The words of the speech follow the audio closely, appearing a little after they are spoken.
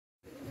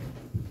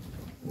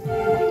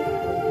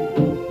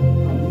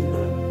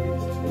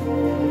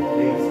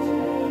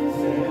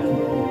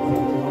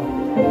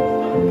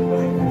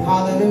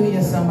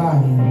Hallelujah,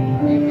 somebody.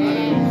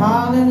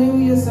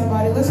 Hallelujah,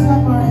 somebody. Let's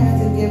clap our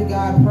hands and give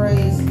God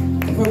praise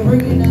for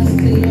bringing us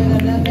to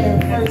yet another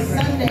first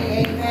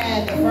Sunday.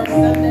 Amen. The first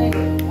Sunday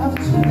of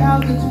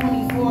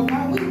 2024.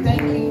 God, we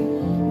thank you.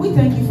 We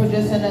thank you for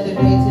just another day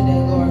today,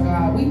 Lord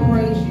God. We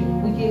praise you.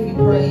 We give you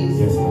praise.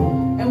 Yes,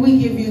 Lord. And we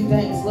give you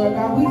thanks, Lord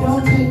God. We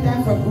don't take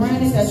that for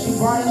granted that you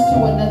brought us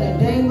to another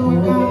day,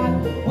 Lord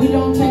God. We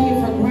don't take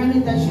it for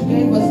granted that you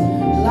gave us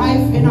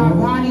life in our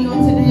body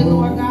on today,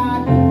 Lord God.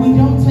 We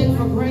don't take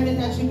for granted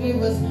that you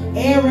gave us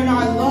air in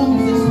our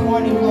lungs this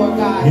morning, Lord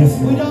God. Yes,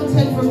 we don't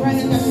take for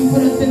granted that you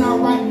put us in our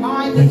right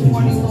mind this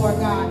morning, Lord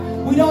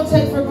God. We don't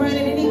take for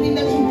granted anything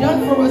that you've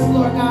done for us,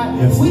 Lord God.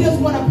 Yes, we just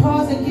want to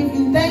pause and give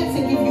you thanks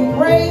and give you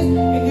praise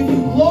and give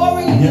you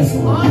glory and yes,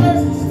 give you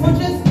honor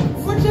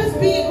for just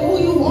being who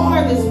you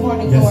are this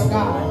morning, yes, Lord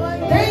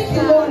God. Thank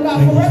you, Lord God,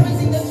 for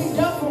everything that you've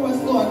done for us,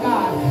 Lord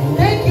God.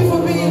 Thank you for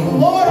being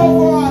Lord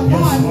over our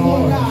lives,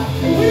 Lord God.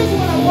 We just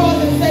want to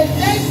pause and say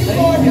thank you,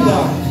 Lord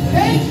God.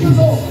 Thank you,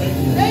 Lord.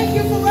 Thank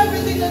you for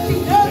everything that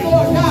you've done,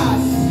 Lord God.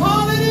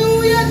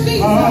 Hallelujah,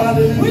 Jesus.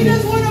 Hallelujah. We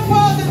just want to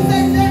pause and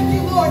say thank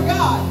you, Lord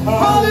God.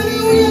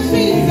 Hallelujah,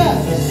 Jesus.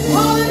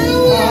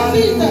 Hallelujah,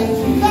 Jesus.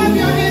 Clap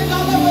your hands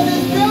all over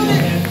this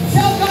building.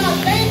 Tell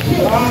God thank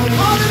you.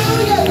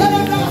 Hallelujah. Let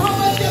him know how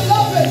much you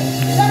love him.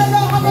 Let him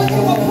know how much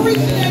you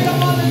appreciate him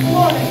on this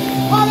morning.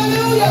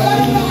 Hallelujah. Let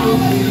him know how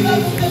much you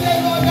love him today,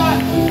 Lord God.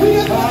 We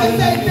just want to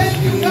say thank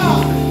you,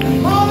 God.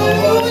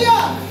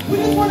 Hallelujah. We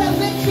just want to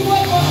lift you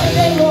up on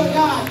today, Lord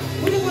God.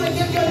 We just want to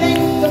give your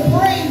name the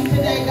praise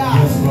today, God.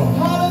 Yes, Lord.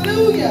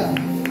 Hallelujah.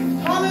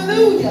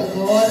 Hallelujah.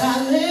 Lord,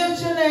 I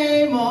lift your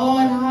name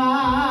on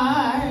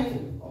high.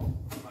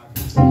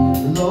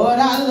 Lord,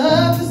 I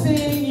love to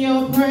sing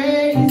your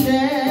praises.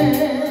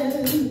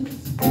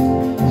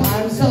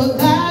 I'm so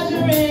glad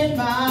you're in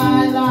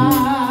my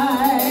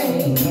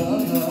life.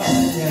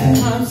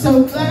 I'm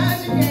so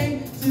glad you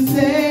came to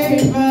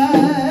save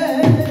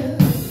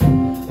us.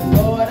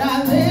 Lord,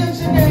 I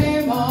lift your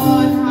name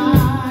on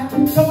high.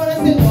 Come on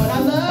and sing, Lord, I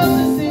love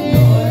to sing.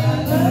 Lord, I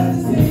love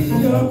to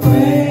sing your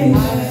praise.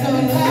 I'm so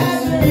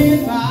glad you're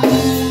in my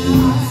life.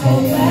 I'm so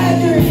glad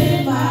you're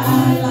in my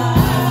life.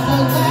 I'm so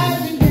glad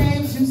you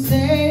came to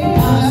save us.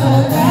 I'm so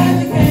glad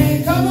you came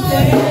to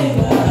save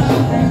us.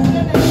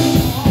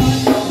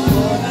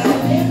 Lord, I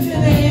lift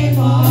your name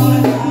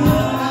on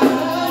high.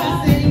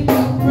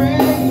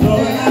 Lord, I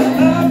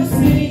love to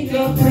sing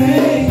your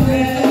praise.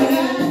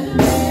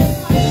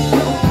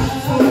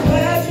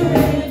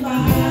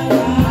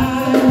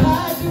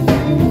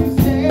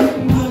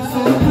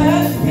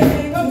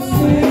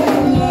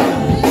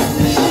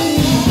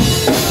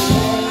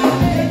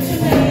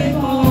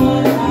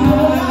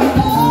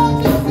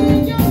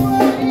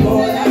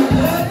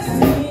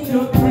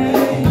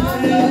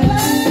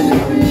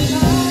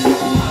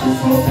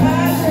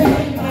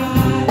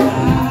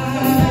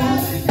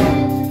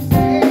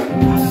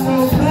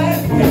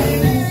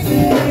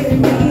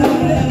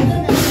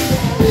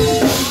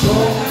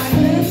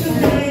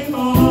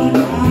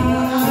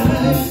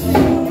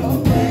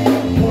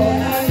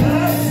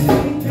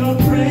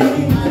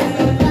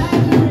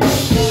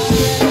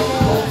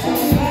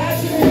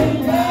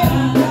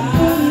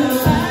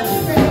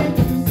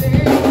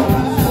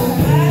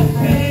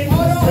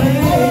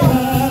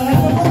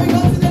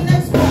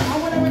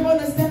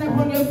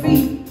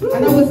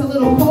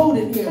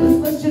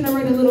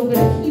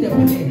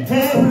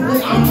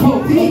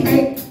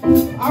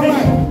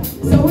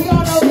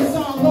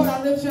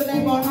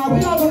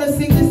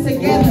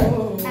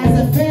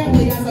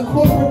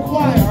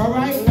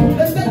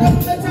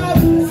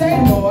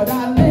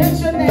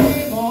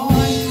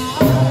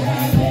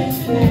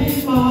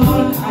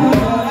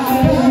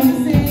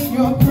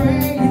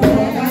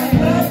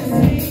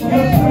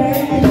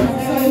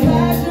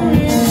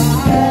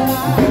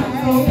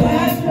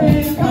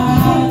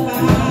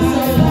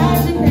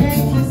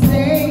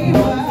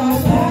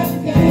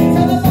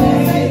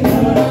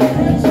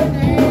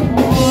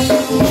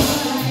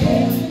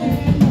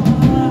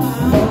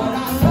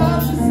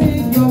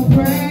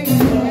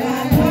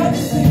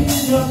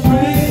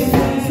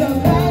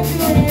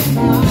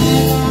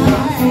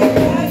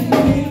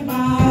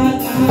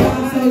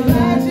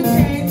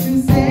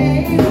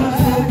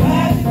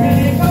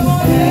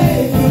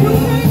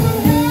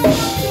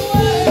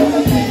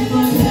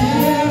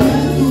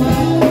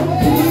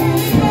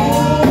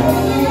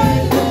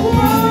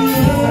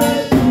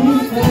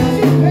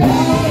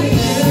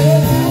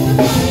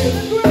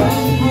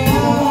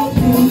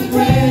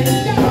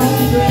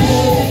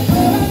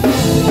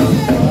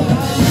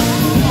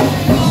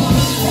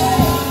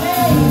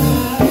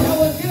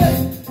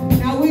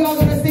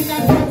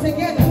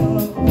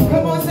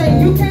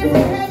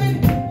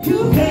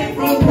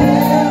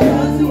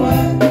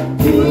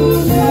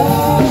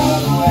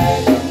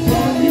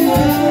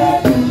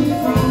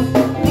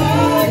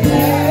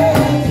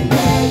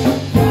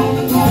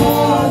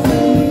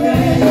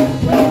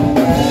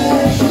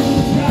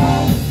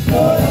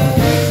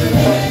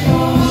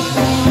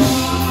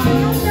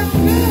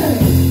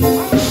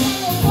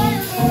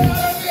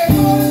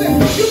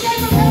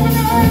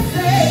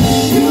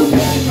 You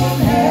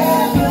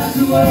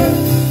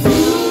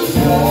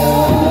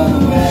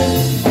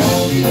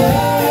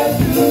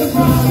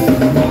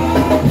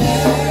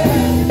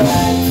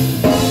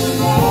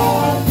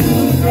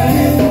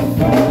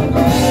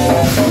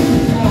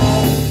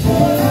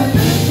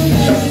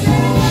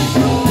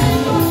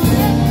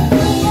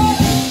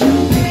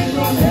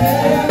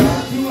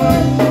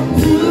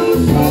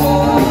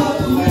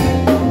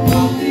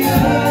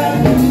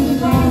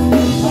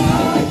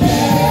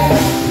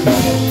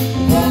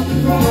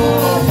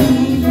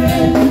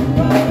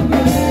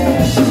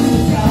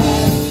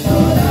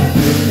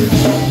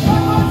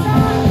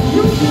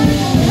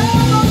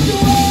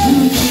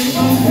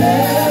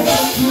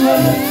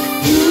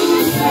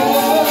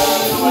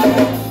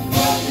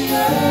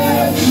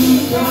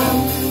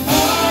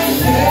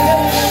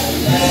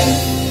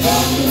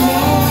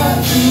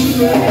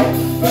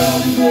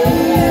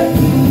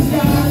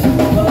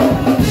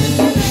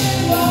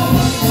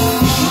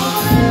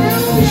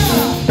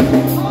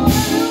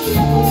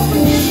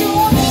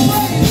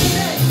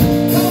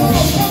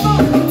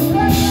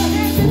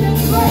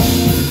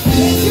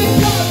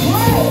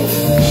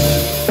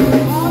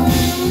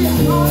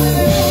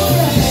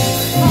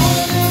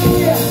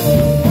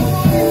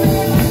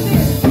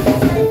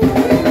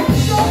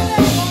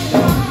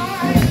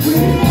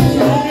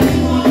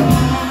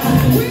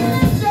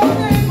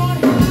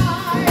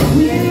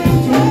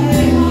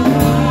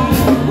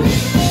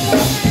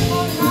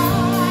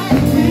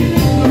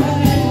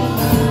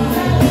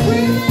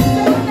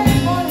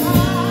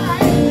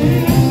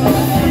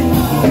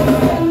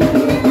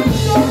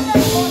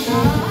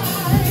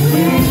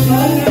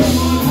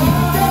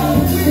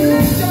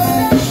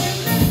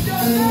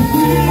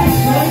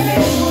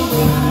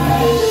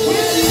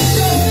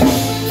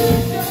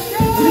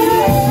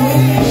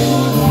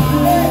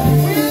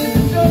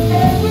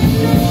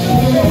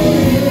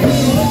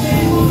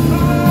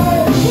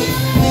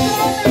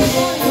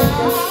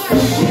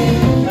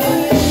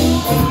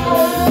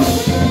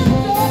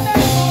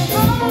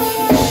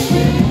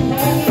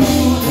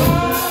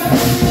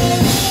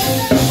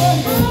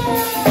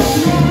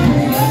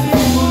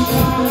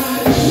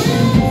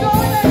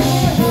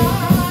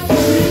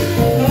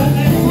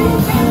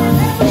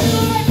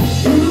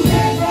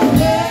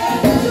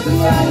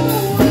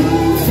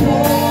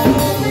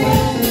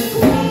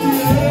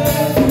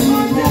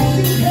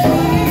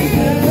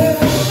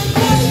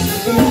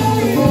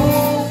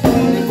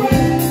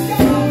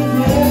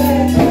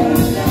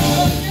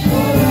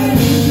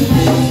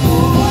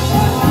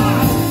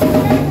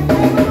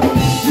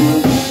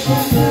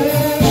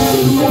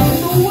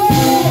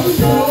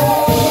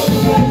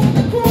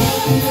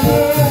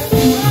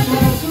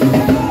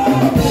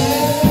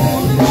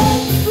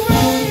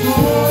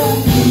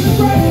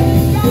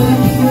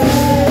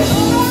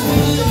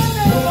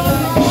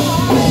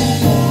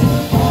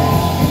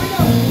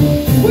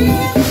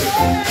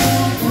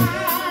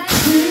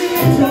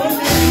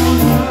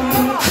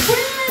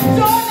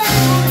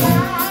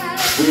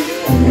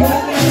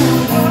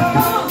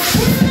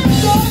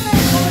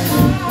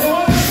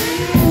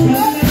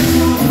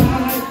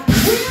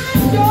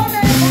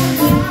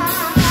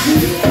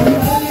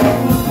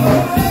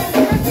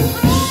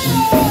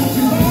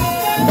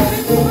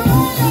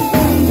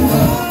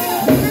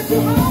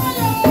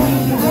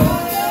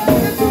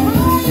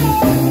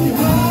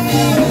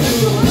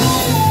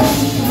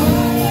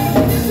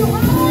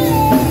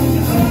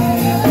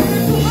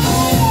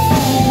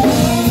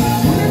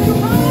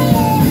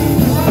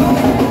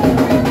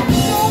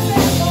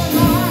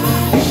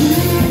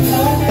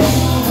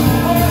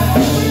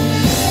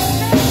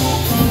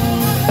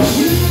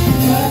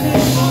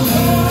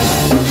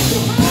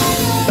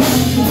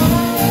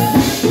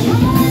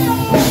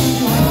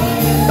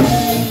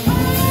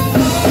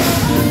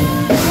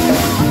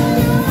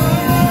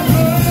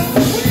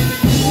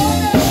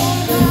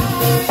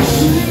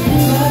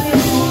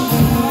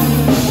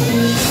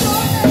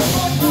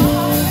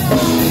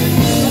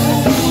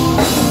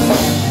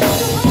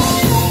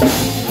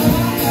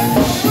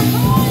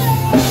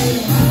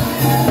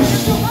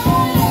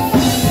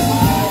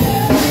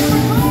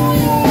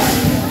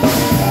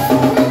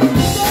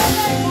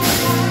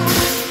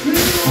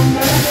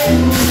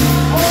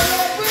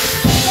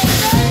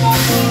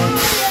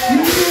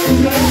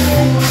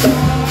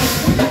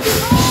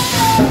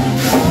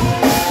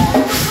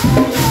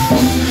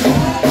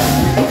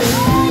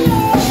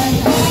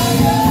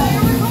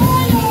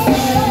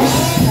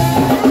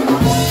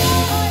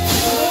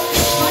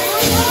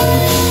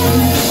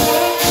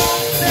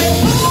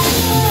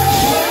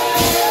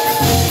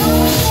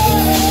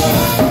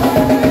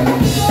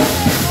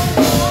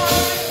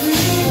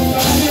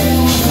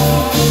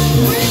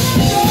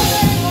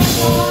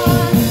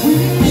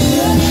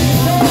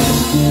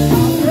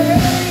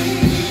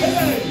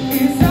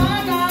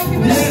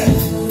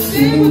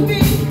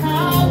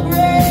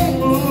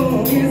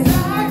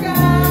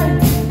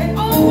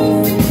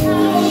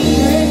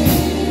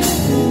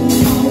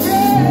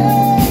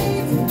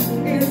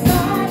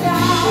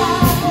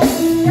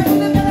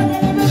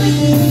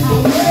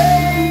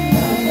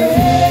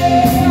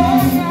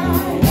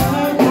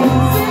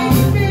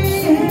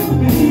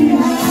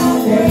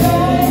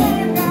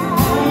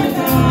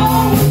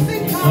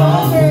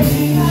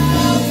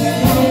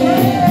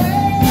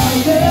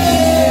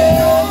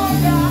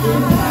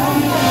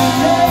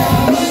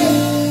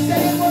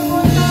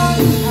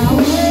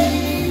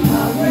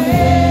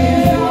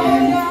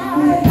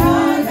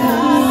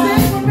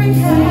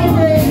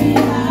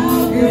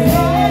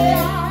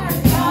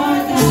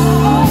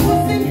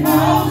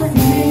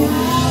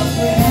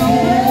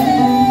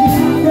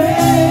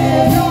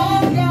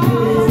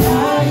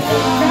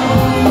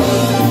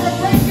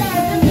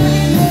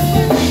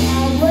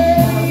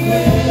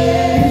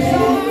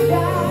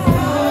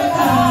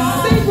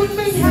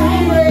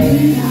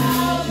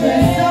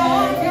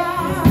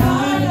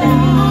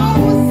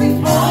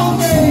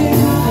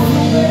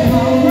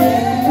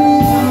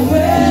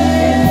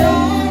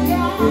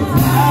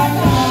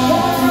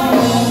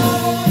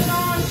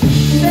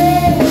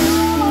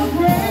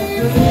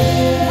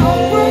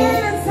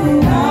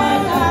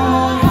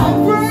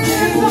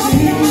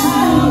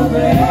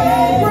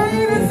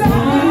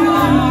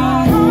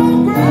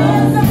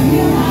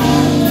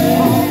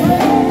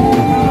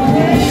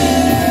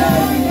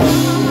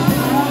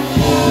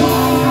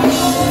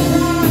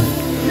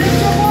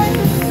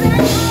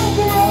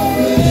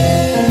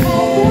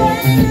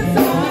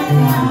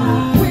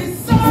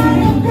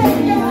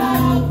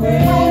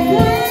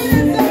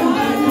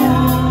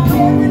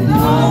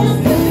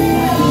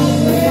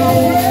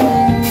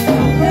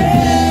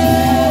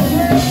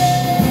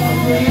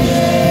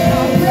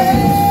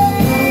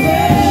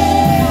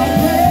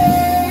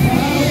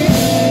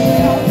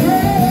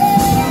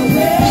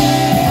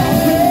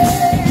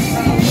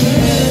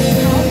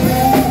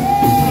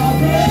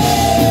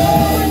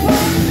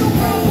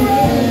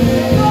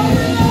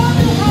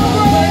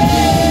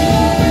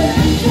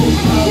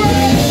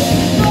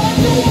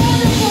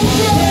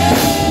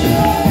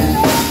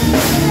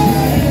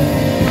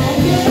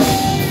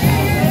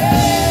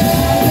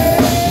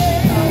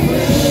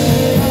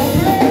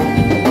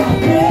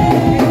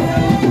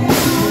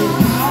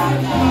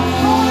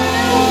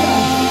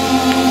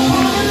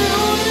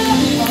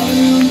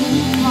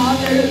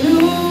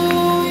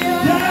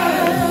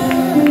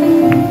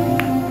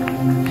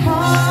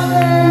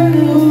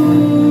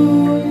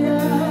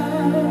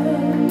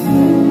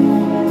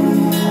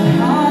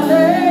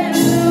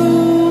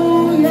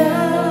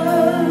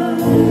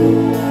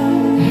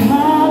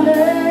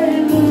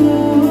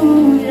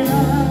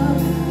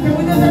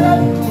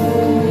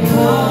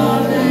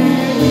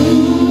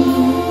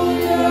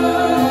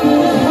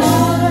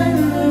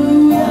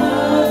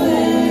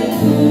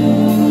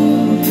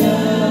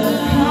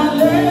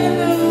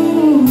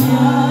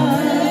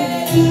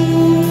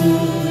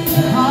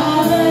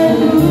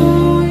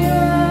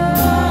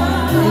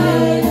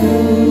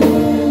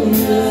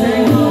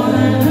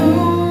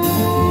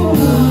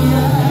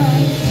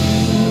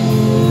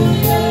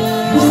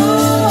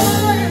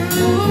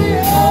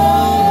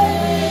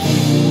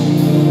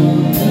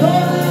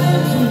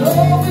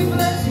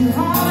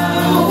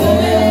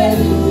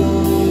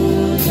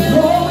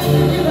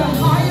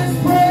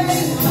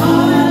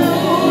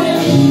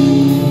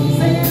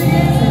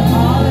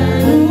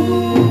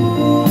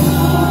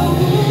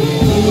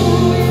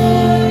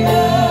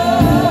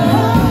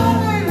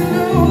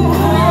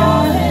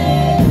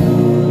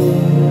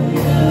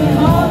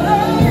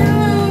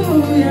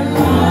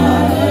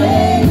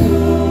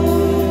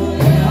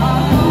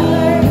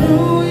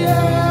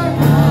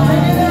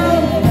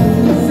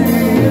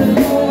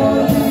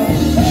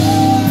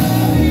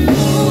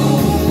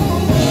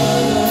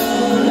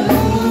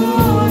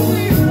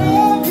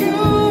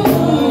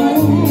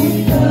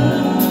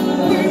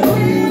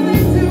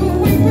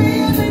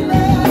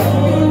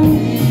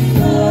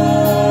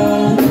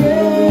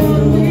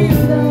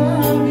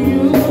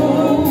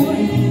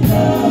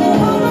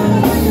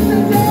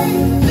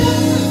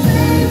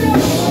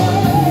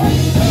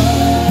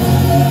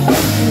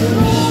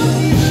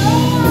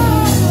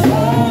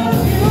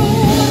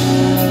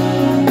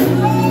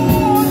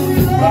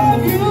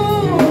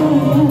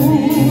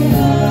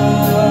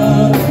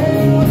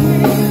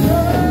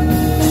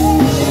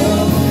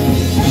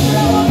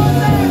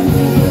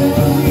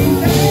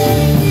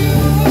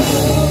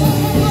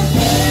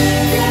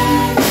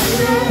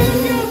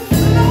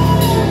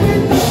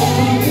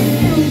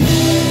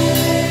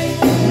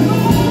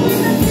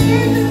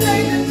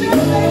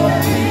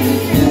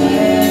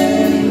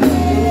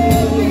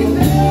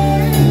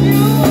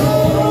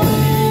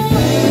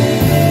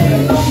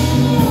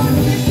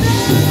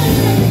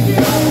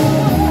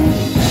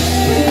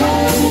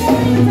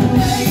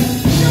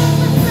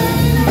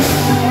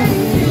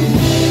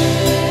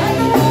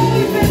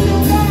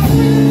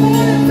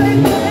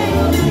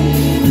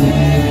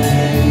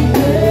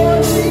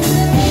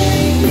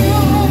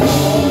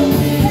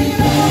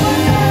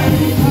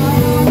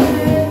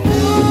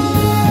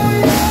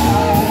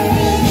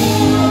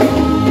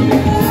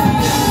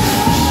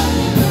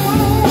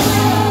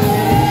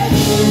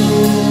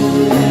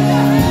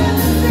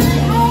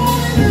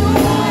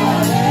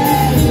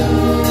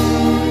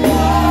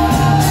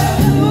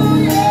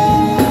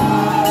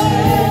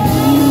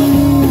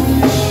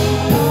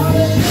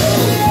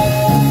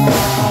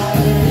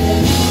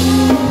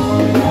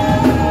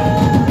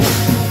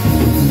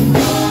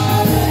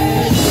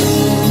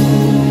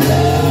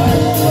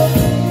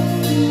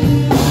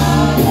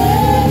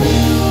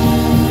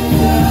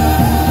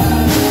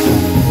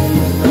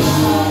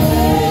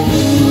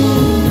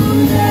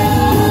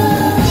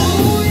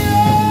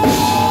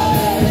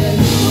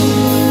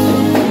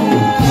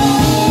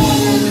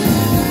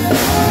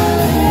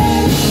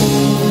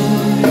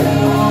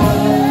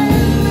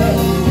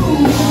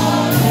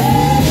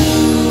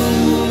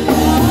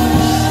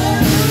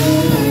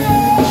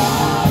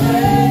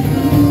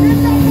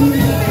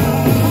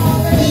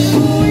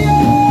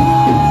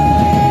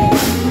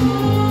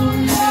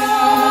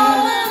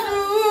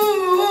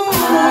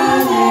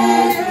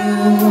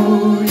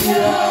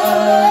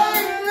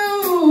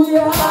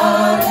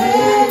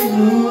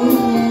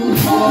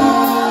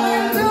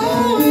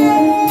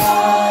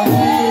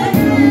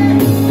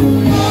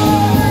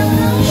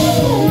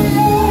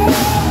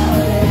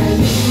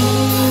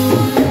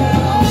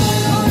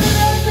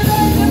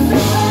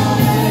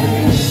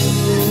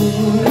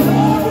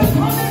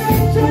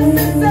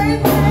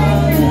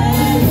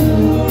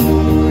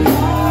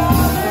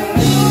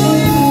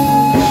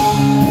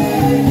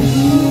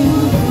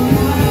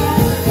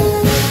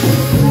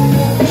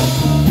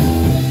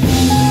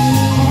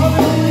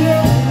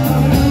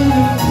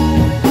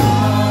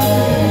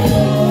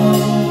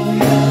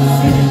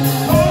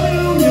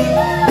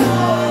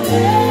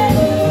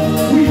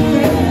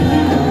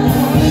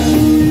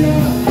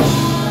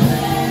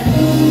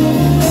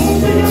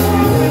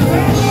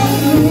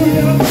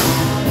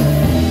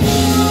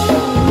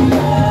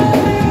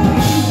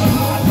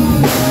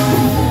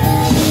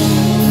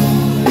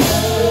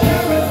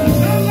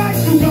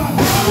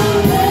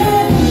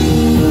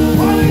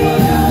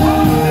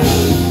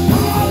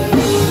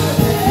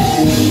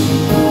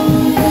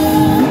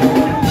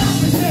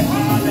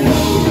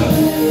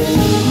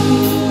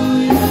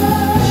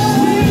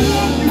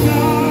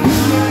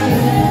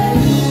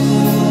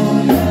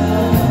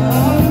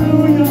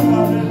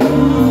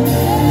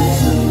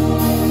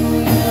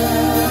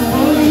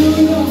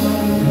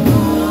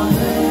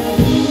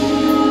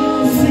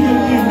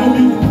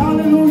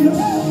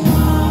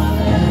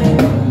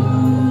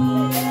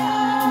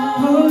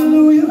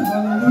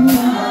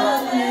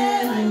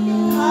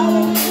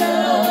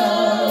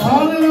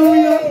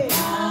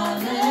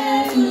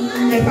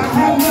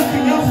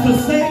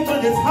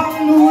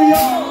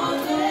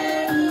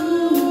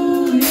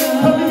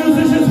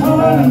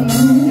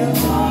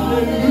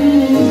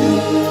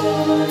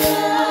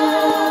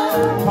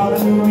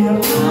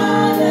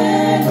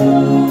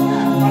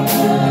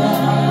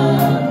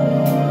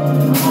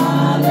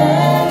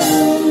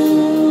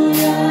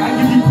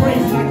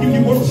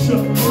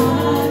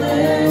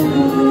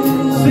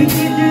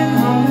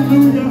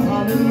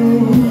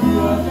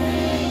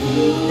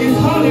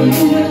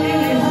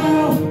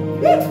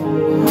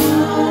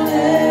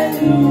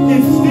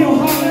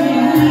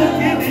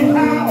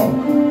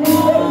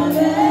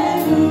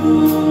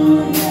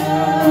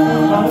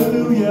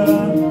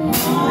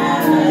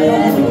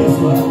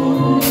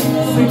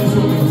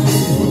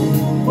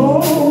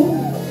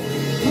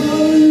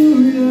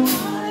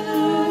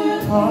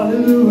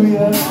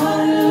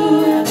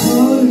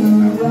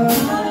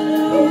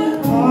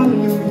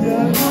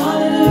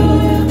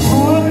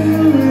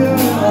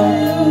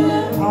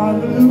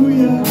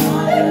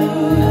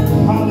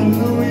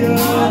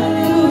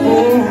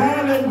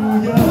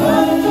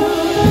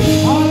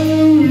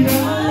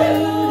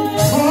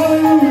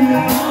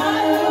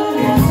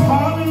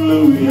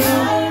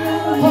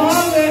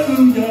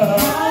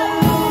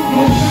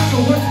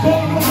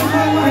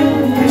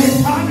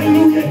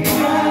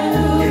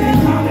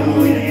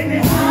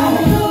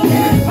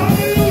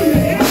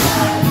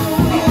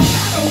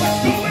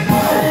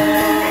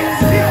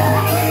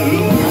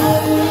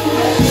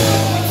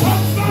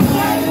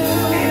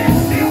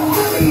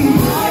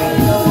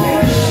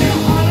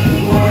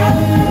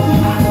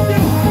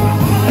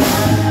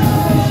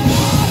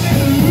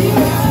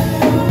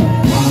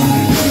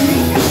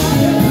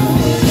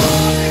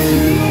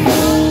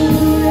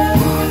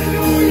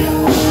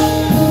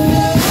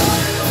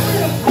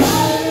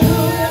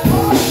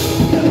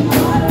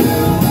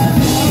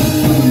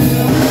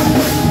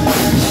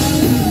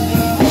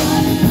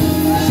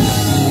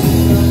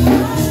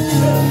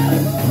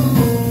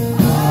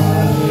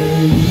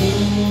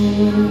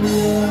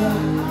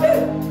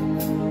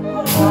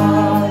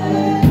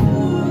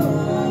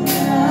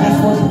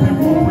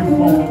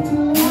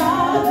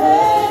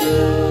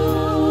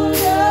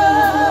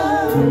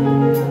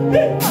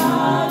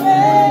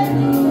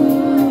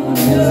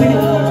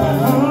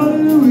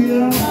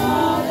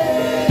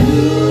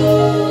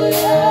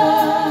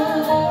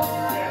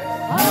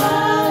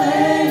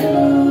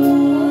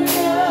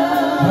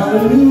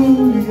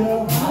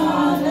Hallelujah.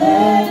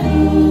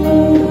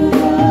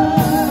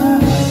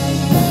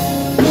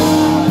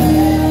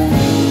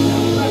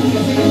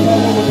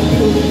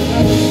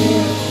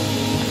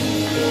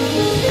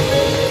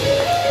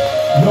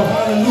 Your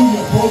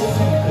hallelujah broke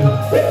something.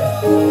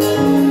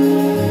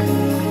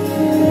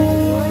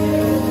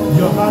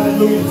 Your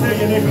hallelujah. Tell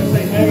your neighbor,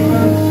 say,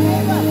 neighbor,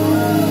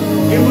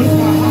 it was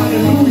my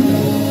hallelujah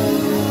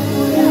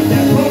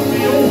that brought me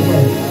over.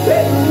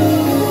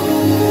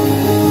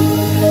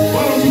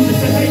 Why don't you just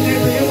say, hey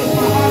neighbor, it was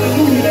my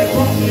hallelujah that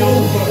brought me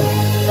over.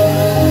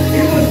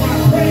 It was my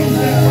praise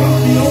that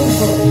brought me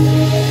over.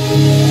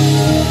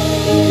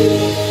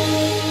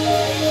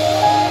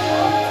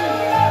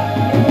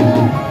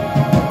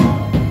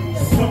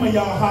 Some of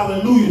y'all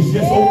hallelujahs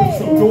just opened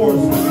some doors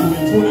for you in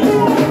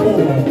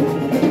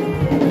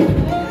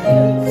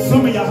 2024.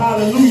 Some of your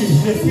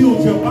hallelujahs just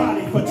healed your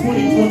body for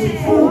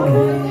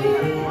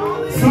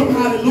 2024. Some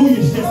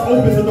hallelujahs just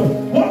opened the door.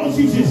 Why don't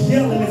you just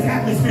yell in this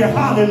atmosphere,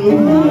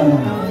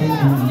 hallelujah?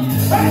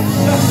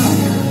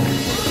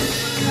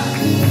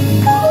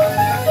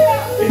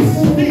 It's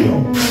still,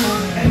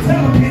 and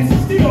tell them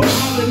it's still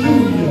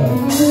hallelujah.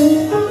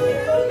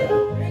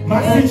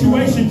 My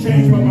situation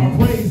changed, but my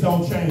praise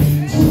don't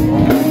change.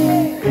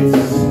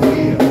 It's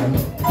still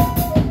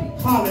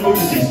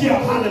hallelujah. Just yell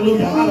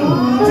hallelujah,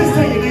 hallelujah. Just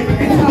tell your neighbor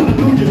it's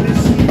hallelujah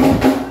this year.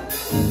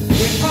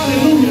 It's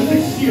hallelujah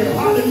this year.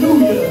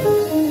 Hallelujah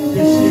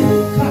this year.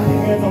 Clap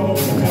your hands all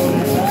over the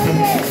building.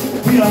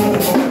 We honor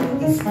the Lord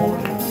this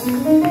morning.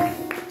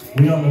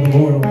 We honor the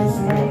Lord